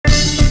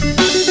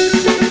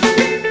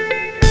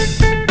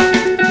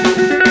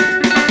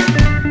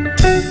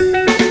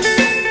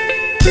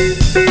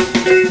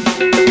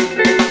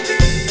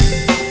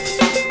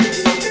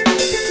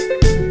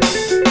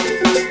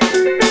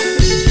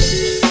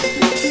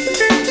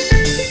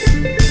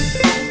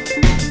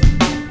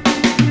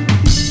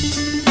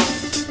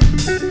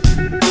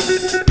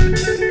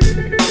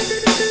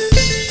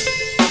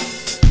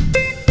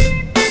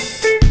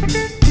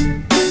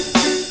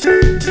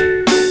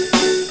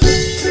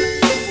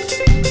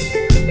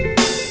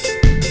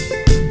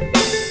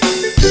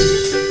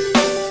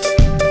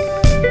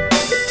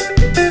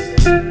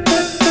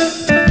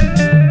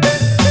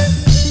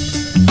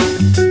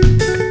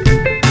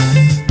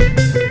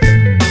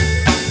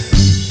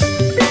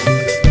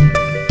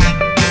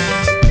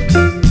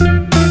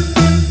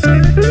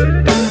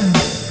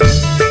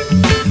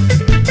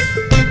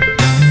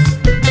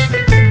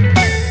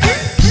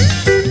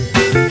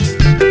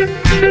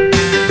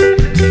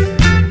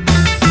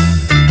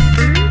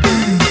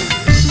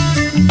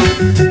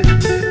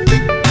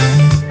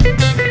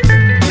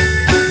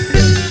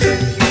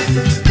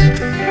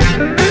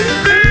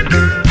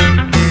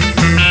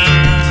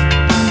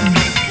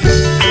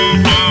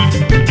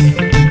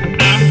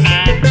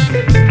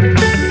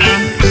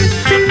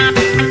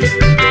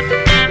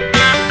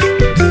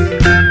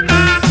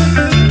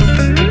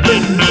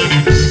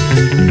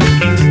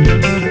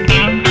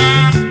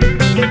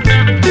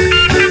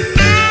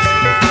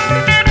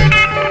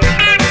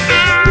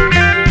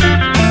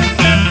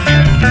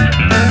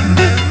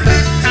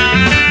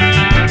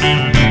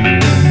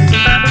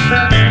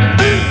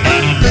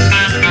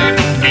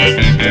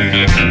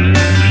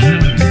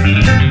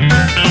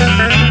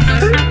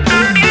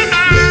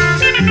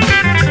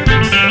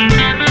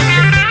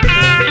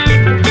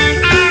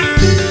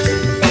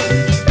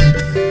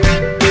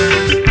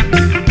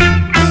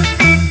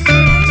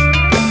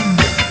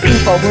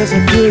was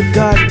a good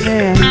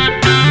gardener,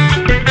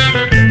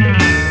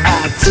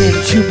 I'd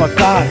tend to my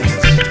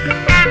gardens.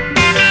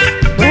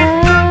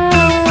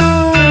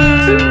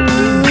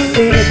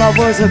 And if I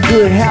was a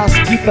good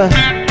housekeeper,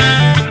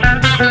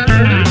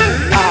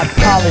 I'd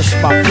polish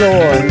my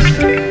floors.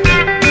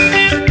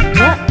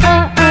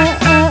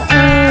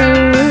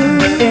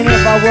 And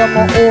if I were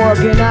more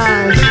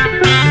organized,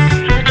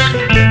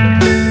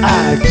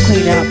 I'd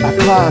clean out my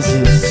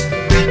closets.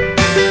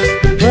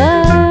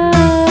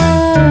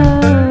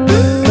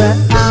 But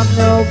I'm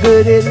no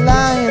good at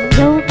lying,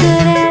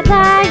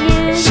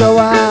 so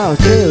I'll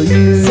tell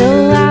you.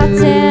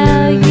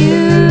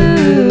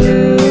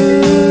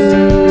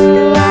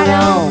 I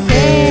don't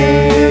care.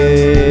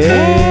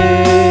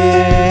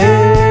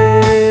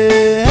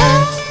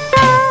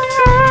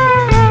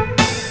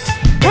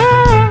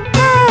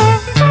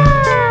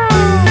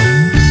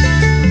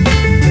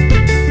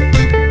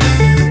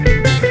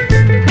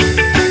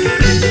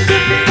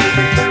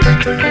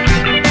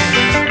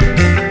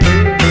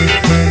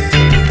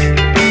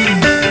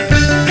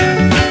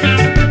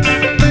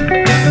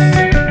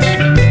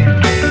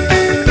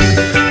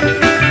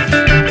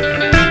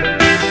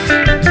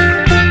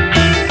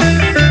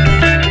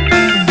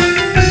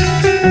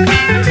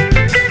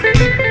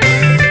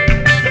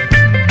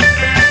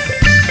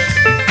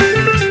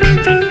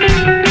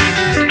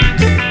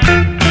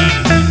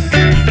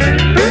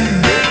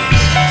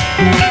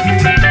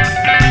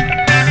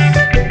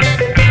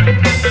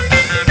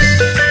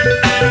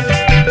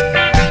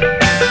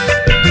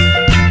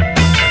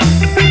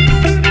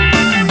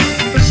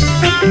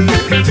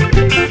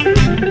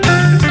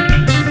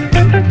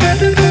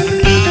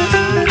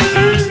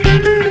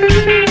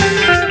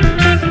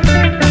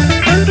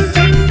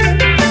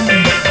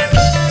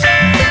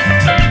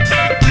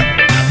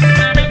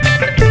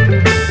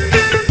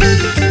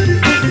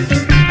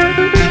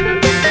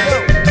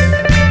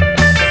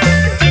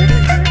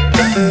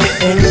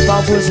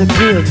 Was a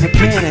good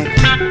mechanic,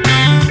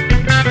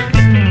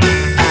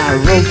 I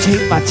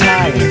rotate my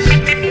tires.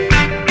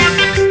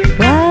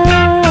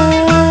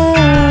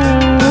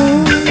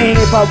 And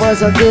if I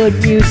was a good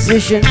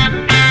musician,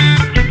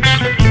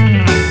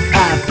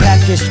 I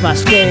practiced my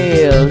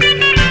scales.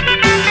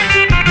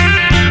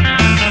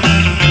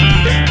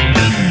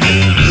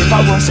 If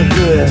I was a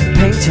good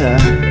painter,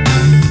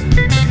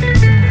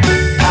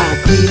 I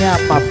clean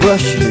out my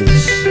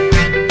brushes.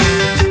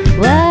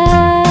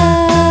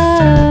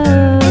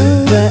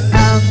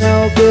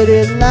 Good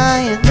at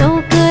lying,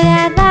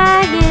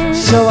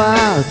 so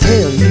I'll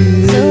tell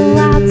you.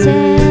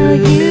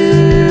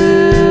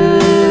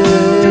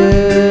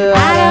 I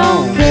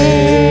don't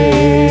care.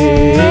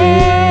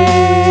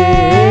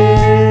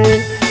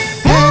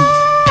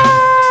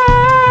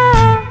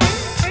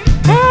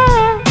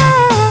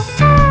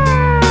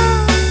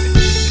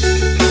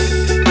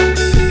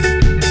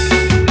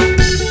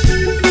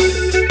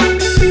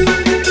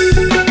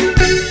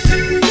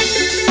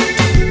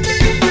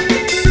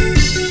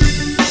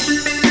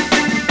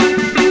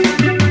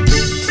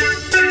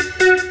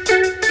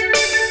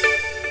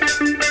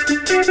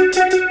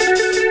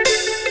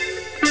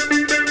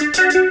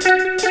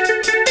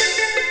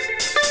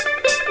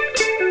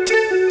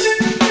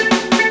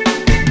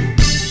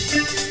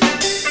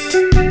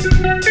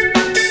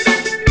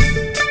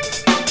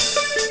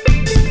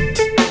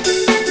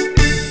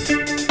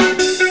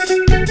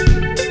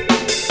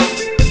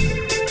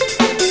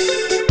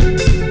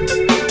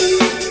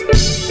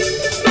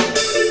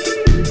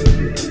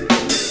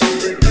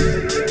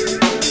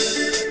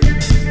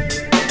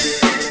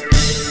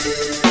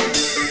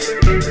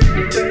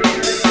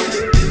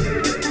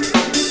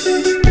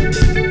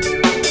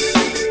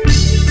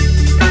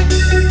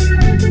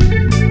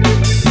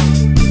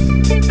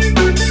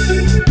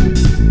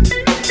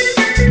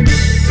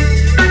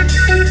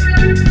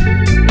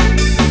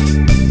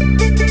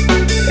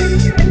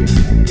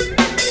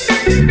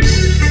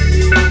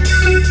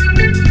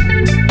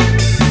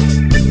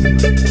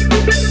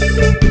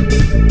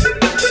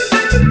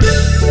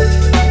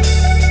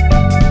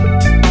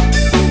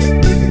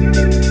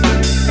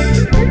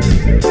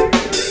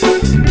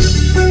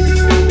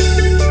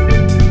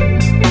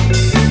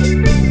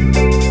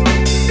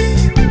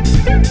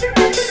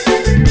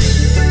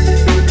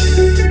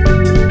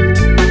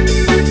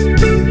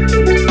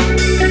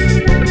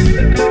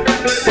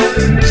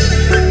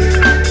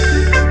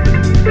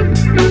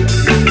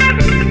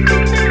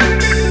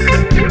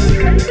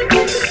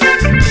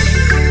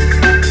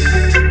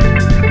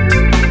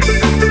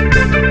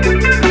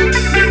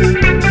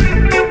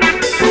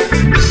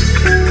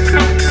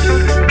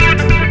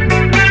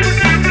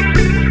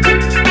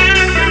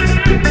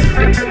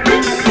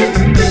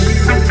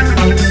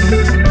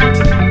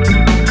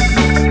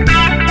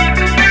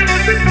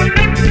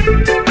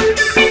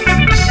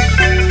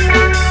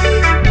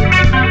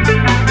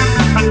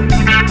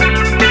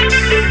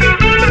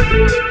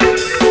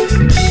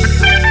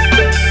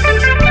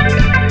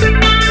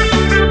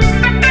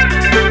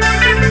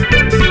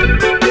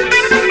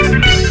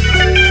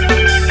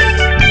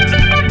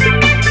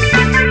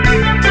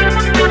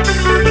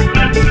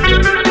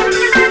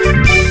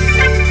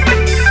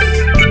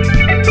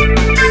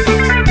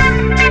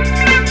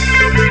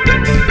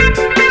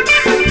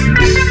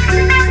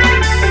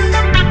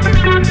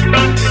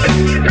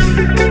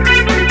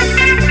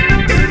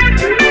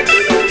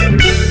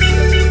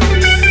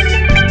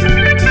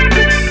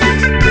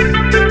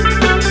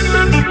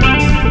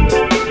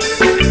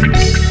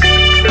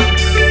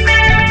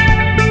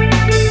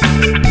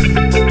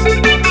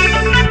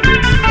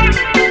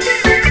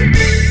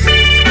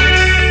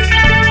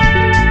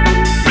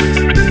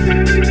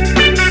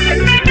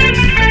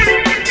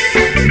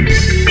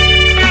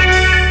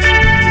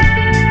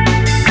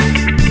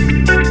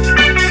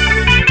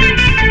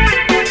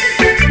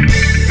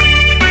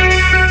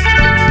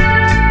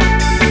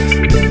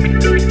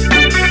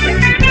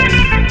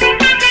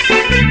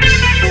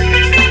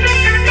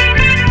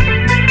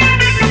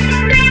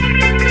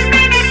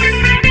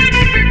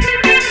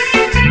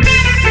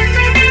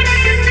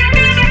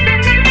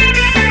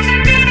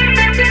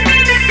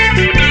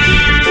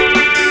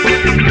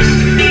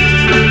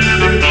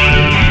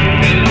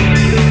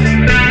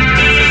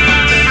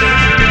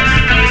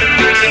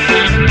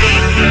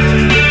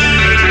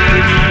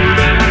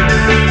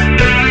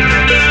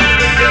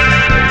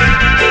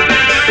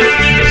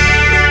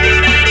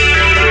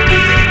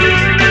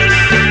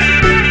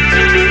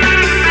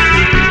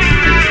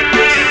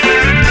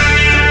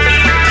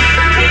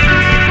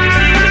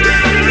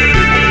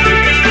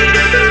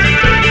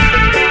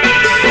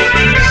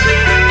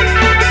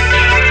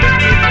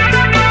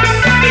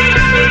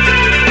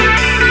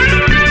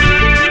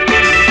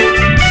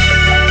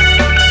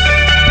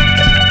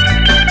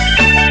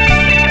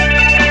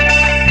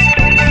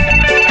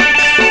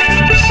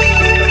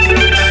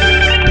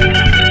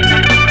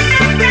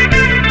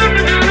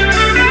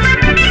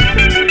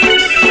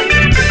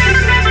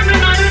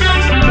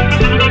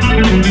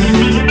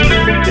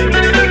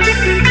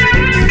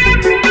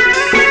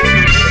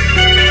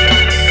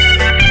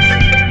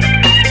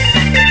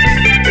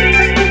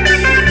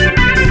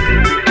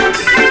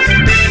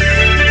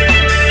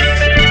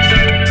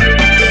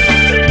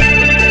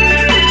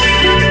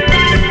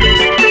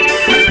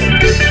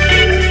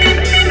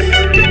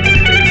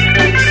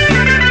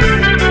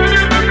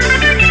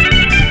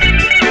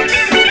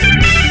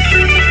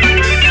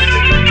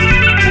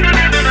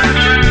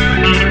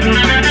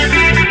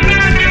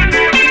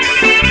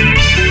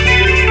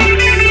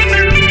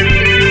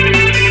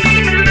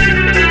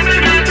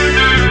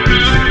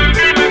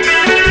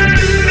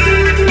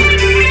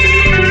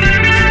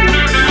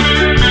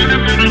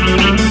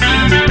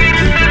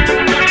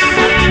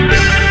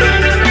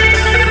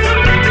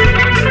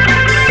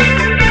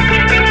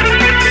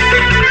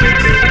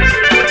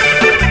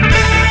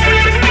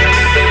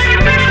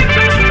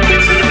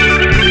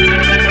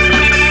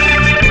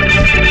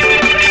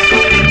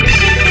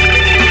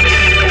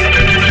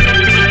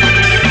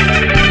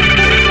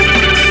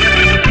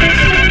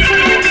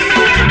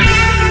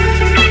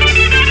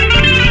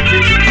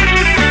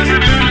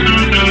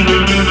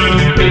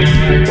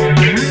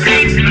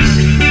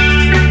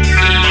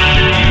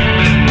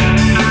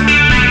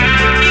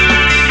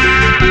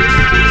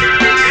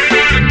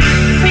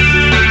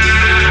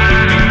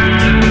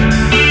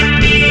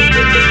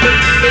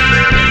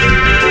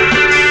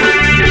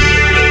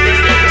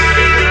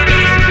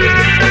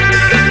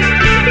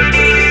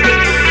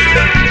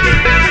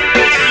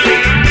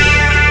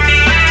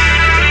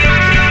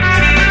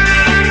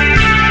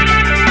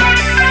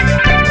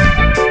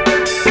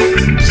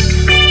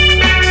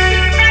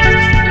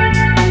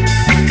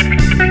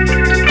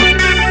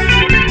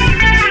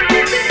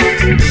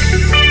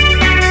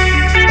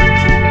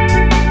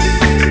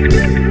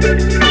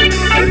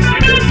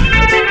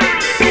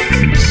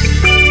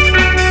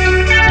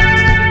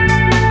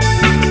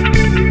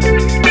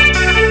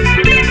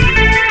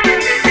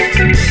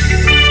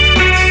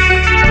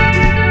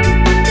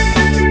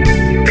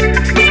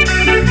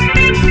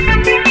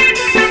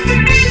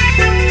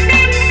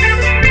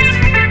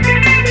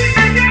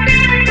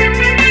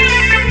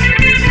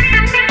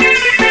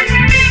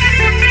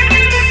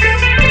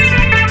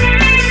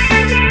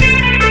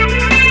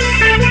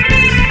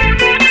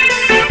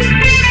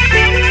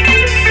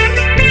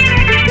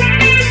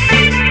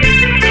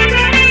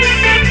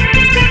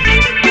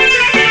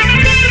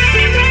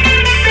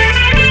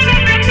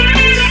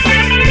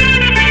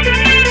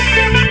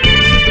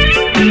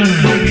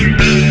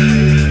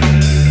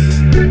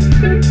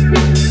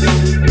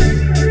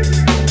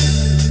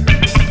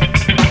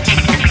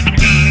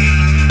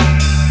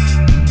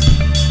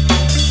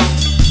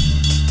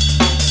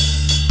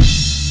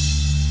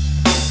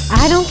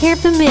 I don't care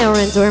if the mail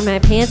runs or my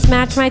pants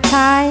match my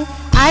tie.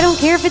 I don't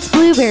care if it's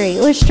blueberry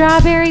or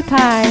strawberry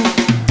pie.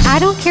 I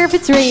don't care if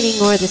it's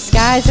raining or the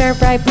skies are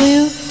bright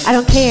blue. I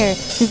don't care,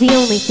 'cause the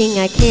only thing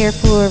I care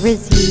for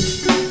is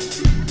you.